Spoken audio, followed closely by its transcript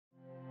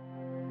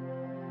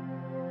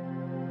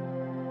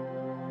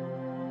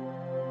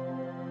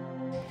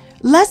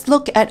Let's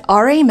look at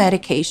RA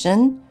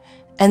medication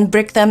and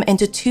break them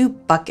into two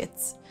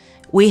buckets.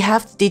 We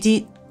have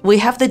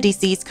the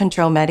disease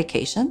control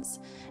medications,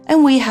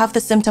 and we have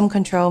the symptom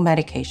control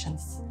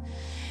medications.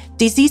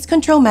 Disease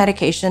control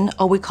medication,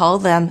 or we call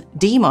them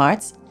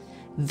DMARDs,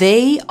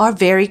 they are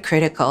very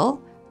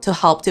critical to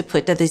help to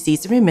put the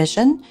disease in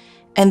remission,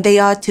 and they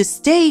are to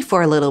stay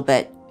for a little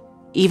bit,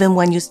 even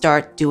when you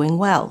start doing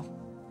well.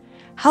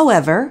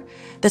 However,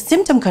 the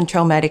symptom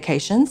control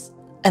medications,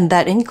 and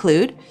that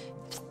include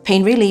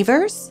pain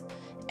relievers,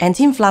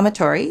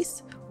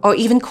 anti-inflammatories, or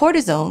even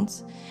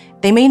cortisones,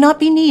 they may not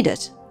be needed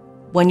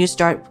when you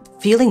start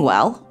feeling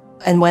well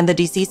and when the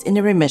disease is in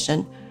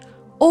remission,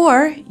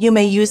 or you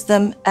may use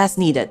them as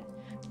needed.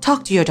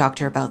 Talk to your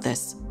doctor about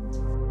this.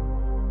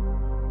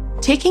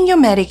 Taking your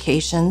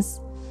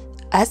medications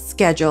as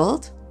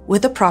scheduled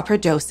with the proper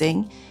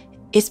dosing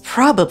is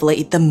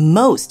probably the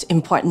most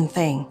important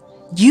thing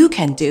you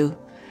can do,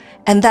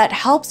 and that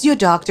helps your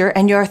doctor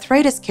and your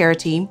arthritis care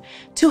team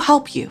to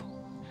help you.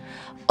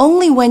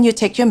 Only when you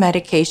take your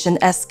medication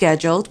as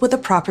scheduled with the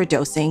proper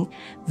dosing,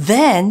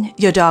 then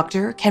your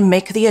doctor can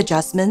make the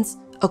adjustments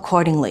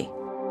accordingly.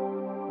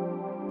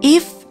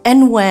 If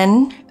and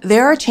when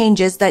there are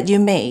changes that you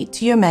made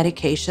to your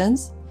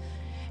medications,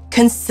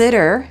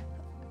 consider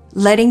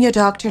letting your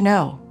doctor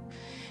know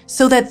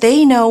so that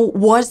they know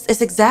what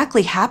is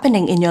exactly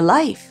happening in your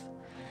life.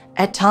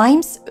 At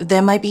times,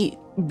 there might be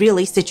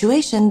really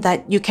situation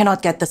that you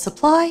cannot get the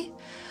supply,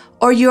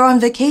 or you're on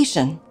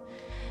vacation.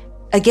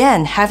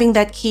 Again, having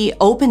that key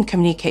open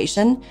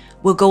communication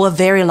will go a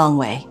very long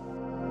way.